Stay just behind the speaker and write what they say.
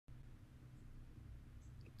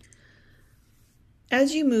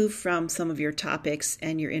As you move from some of your topics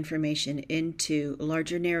and your information into a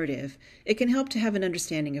larger narrative, it can help to have an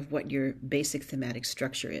understanding of what your basic thematic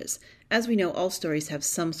structure is. As we know, all stories have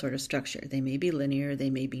some sort of structure. They may be linear, they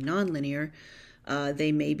may be nonlinear,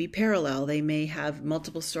 they may be parallel, they may have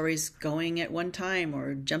multiple stories going at one time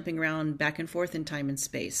or jumping around back and forth in time and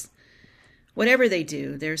space. Whatever they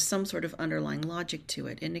do, there's some sort of underlying logic to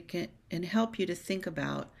it, and it can help you to think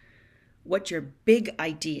about what your big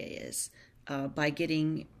idea is. By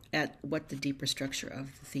getting at what the deeper structure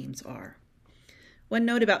of the themes are. One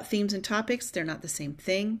note about themes and topics, they're not the same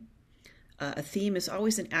thing. A theme is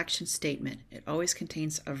always an action statement. It always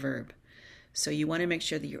contains a verb. So you want to make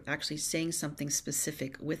sure that you're actually saying something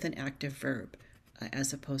specific with an active verb,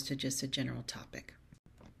 as opposed to just a general topic.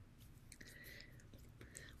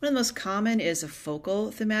 One of the most common is a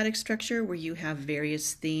focal thematic structure, where you have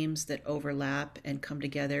various themes that overlap and come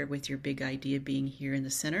together with your big idea being here in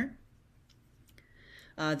the center.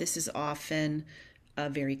 This is often a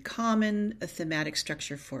very common thematic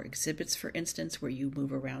structure for exhibits, for instance, where you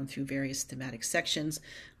move around through various thematic sections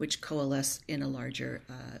which coalesce in a larger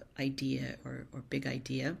idea or big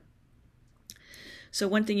idea. So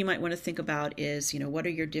one thing you might want to think about is, what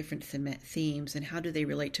are your different themes and how do they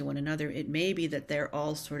relate to one another? It may be that they're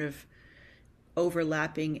all sort of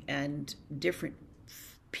overlapping and different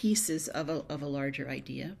pieces of a larger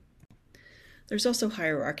idea. There's also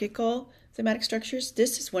hierarchical thematic structures.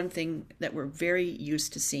 This is one thing that we're very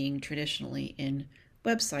used to seeing traditionally in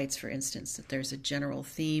websites, for instance, that there's a general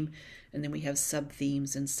theme and then we have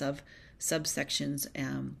sub-themes and subsections.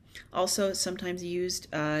 Also sometimes used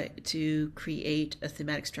to create a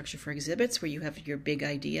thematic structure for exhibits, where you have your big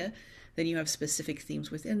idea, then you have specific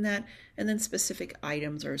themes within that, and then specific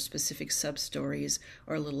items or specific sub-stories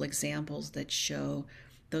or little examples that show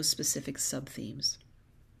those specific sub-themes.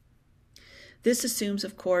 This assumes,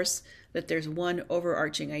 of course, that there's one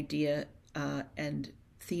overarching idea and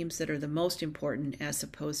themes that are the most important, as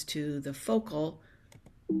opposed to the focal,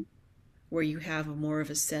 where you have more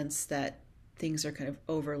of a sense that things are kind of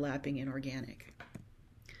overlapping and organic.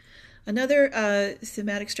 Another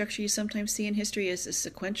thematic structure you sometimes see in history is a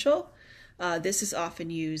sequential. This is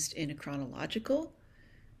often used in a chronological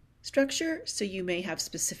structure, so you may have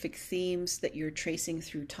specific themes that you're tracing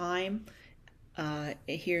through time.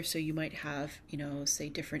 Here, so you might have, say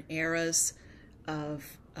different eras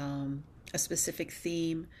of a specific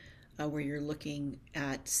theme, where you're looking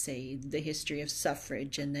at, say, the history of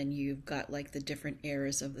suffrage, and then you've got like the different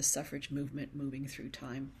eras of the suffrage movement moving through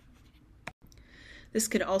time. This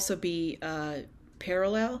could also be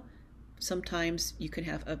parallel. Sometimes you can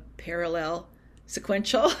have a parallel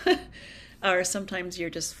sequential, or sometimes you're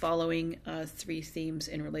just following three themes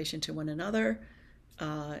in relation to one another.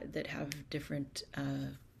 That have different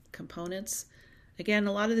components. Again,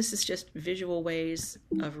 a lot of this is just visual ways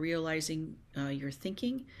of realizing your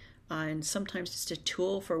thinking, and sometimes just a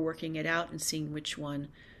tool for working it out and seeing which one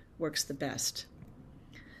works the best.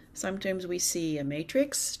 Sometimes we see a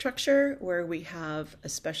matrix structure where we have,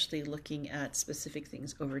 especially looking at specific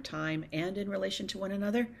things over time and in relation to one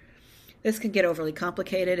another. This can get overly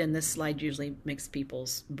complicated, and this slide usually makes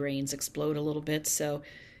people's brains explode a little bit, so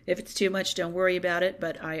if it's too much, don't worry about it,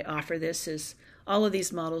 but I offer this as all of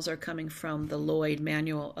these models are coming from the Lloyd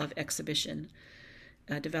Manual of Exhibition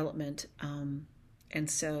Development, and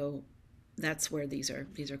so that's where these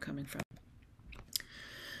are coming from.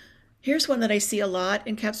 Here's one that I see a lot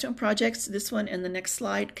in capstone projects, this one and the next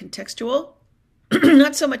slide, contextual.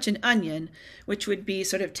 Not so much an onion, which would be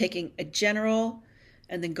sort of taking a general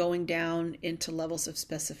and then going down into levels of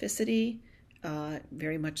specificity,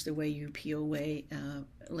 very much the way you peel away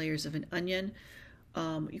layers of an onion.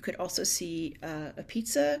 You could also see a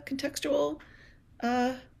pizza contextual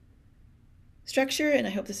structure, and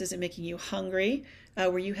I hope this isn't making you hungry,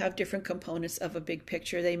 where you have different components of a big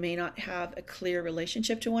picture. They may not have a clear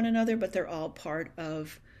relationship to one another, but they're all part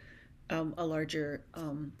of a larger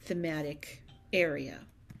thematic area.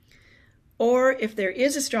 Or if there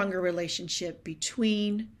is a stronger relationship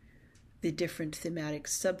between the different thematic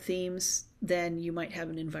sub-themes, then you might have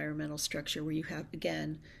an environmental structure where you have,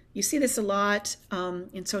 again, you see this a lot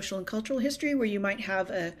in social and cultural history, where you might have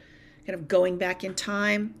a kind of going back in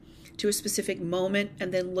time to a specific moment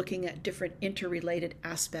and then looking at different interrelated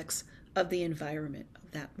aspects of the environment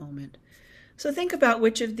of that moment. So think about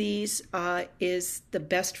which of these is the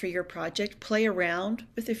best for your project. Play around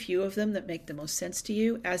with a few of them that make the most sense to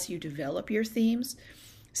you as you develop your themes.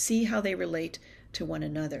 See how they relate to one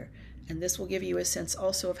another. And this will give you a sense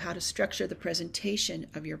also of how to structure the presentation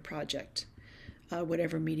of your project,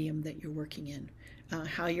 whatever medium that you're working in.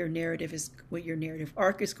 How your narrative is, what your narrative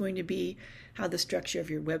arc is going to be, how the structure of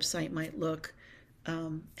your website might look,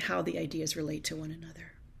 how the ideas relate to one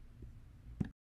another.